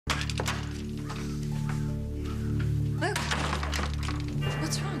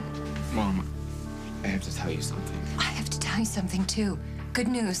have to tell you something. I have to tell you something, too. Good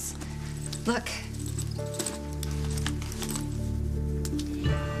news. Look.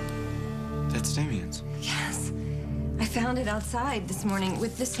 That's Damien's. Yes. I found it outside this morning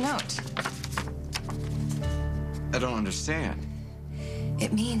with this note. I don't understand.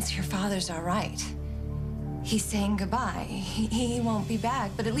 It means your father's all right. He's saying goodbye. He won't be back,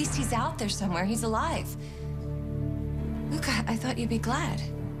 but at least he's out there somewhere. He's alive. Luke, I thought you'd be glad.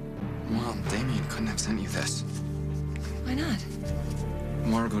 Mom, Damien couldn't have sent you this. Why not?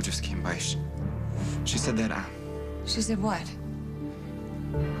 Margo just came by. She said that, She said what?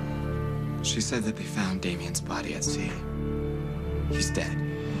 She said that they found Damien's body at sea. He's dead.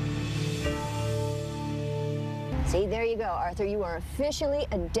 See, there you go, Arthur. You are officially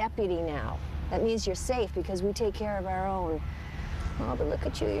a deputy now. That means you're safe because we take care of our own. Oh, but look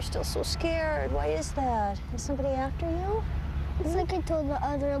at you. You're still so scared. Why is that? Is somebody after you? It's like I told the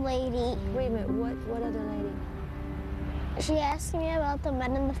other lady. Wait a minute. What other lady? She asked me about the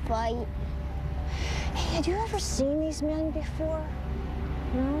men in the fight. Hey, had you ever seen these men before?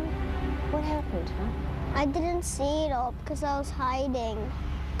 No? What happened, huh? I didn't see it all because I was hiding.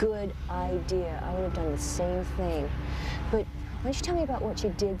 Good idea. I would have done the same thing. But why don't you tell me about what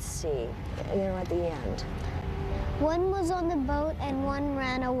you did see, at the end? One was on the boat and one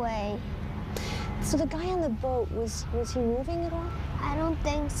ran away. So the guy on the boat, was he moving at all? I don't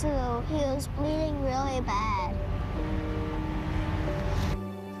think so. He was bleeding really bad.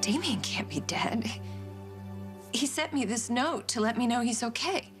 Damien can't be dead. He sent me this note to let me know he's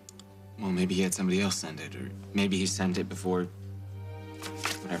okay. Well, maybe he had somebody else send it, or maybe he sent it before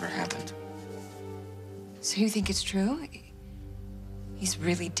whatever happened. So you think it's true? He's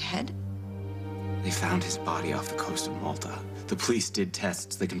really dead? They found his body off the coast of Malta. The police did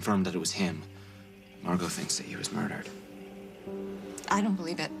tests. They confirmed that it was him. Margo thinks that he was murdered. I don't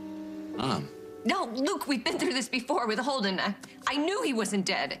believe it. No, Luke, we've been through this before with Holden. I knew he wasn't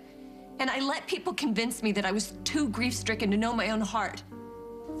dead. And I let people convince me that I was too grief-stricken to know my own heart.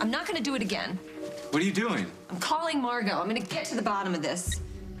 I'm not gonna do it again. What are you doing? I'm calling Margo. I'm gonna get to the bottom of this.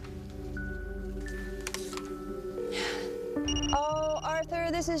 Oh, Arthur,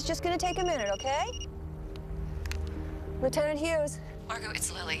 this is just gonna take a minute, okay? Lieutenant Hughes. Margo,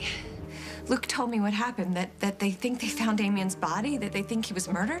 it's Lily. Luke told me what happened, that they think they found Damien's body, that they think he was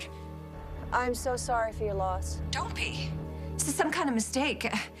murdered. I'm so sorry for your loss. Don't be. This is some kind of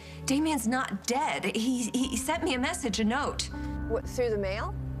mistake. Damien's not dead. He sent me a message, a note. What, through the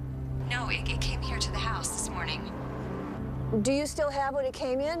mail? No, it came here to the house this morning. Do you still have when it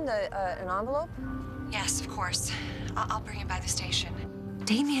came in, an envelope? Yes, of course. I'll bring it by the station.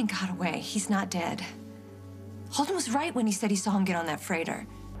 Damien got away. He's not dead. Holden was right when he said he saw him get on that freighter.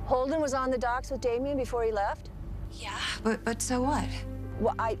 Holden was on the docks with Damien before he left? Yeah, but so what?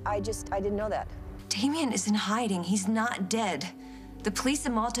 Well, I didn't know that. Damien is in hiding. He's not dead. The police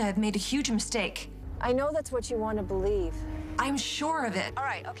in Malta have made a huge mistake. I know that's what you want to believe. I'm sure of it. All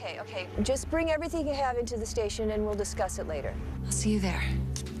right, okay. Just bring everything you have into the station and we'll discuss it later. I'll see you there.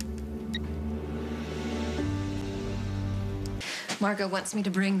 Margo wants me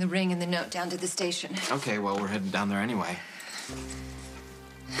to bring the ring and the note down to the station. Okay, well, we're heading down there anyway.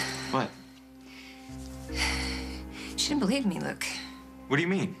 What? She didn't believe me, Luke. What do you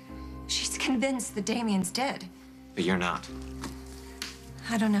mean? She's convinced that Damien's dead. But you're not.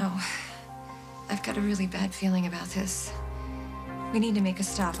 I don't know. I've got a really bad feeling about this. We need to make a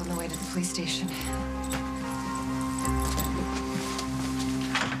stop on the way to the police station.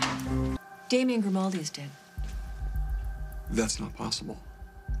 Damien Grimaldi is dead. That's not possible.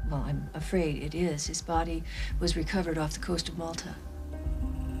 Well, I'm afraid it is. His body was recovered off the coast of Malta.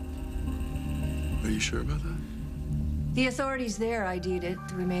 Are you sure about that? The authorities there ID'd it.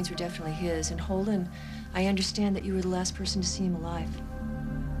 The remains were definitely his. And Holden, I understand that you were the last person to see him alive.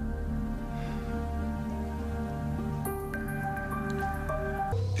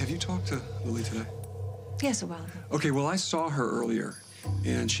 Have you talked to Lily today? Yes, a while ago. Okay, well, I saw her earlier,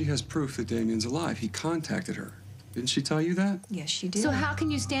 and she has proof that Damien's alive. He contacted her. Didn't she tell you that? Yes, she did. So how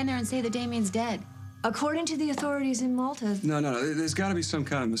can you stand there and say that Damien's dead? According to the authorities in Malta... No, there's got to be some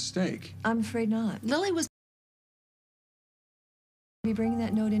kind of mistake. I'm afraid not. Lily was... I'll be bringing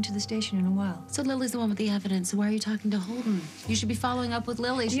that note into the station in a while. So Lily's the one with the evidence. So why are you talking to Holden? You should be following up with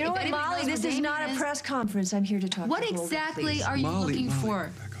Lily. You know If what, anybody Molly? knows This where is not Damien a press conference. I'm here to talk What to Holden, exactly please. are you looking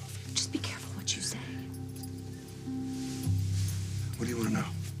for? Back off. Just be careful what you say. What do you want to know?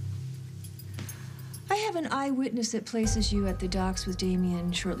 I have an eyewitness that places you at the docks with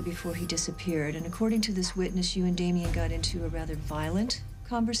Damien shortly before he disappeared. And according to this witness, you and Damien got into a rather violent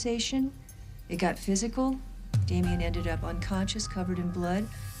conversation. It got physical. Damien ended up unconscious, covered in blood,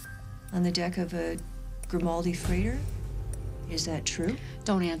 on the deck of a Grimaldi freighter? Is that true?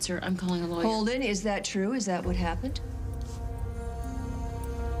 Don't answer. I'm calling a lawyer. Holden, is that true? Is that what happened?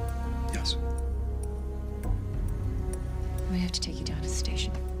 Yes. I may have to take you down to the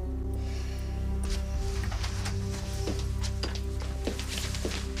station.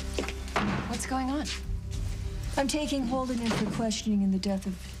 What's going on? I'm taking Holden in for questioning in the death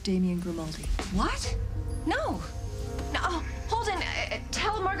of Damien Grimaldi. What? No. No, Holden,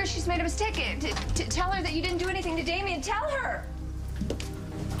 tell Margo she's made a mistake. Tell her that you didn't do anything to Damien. Tell her.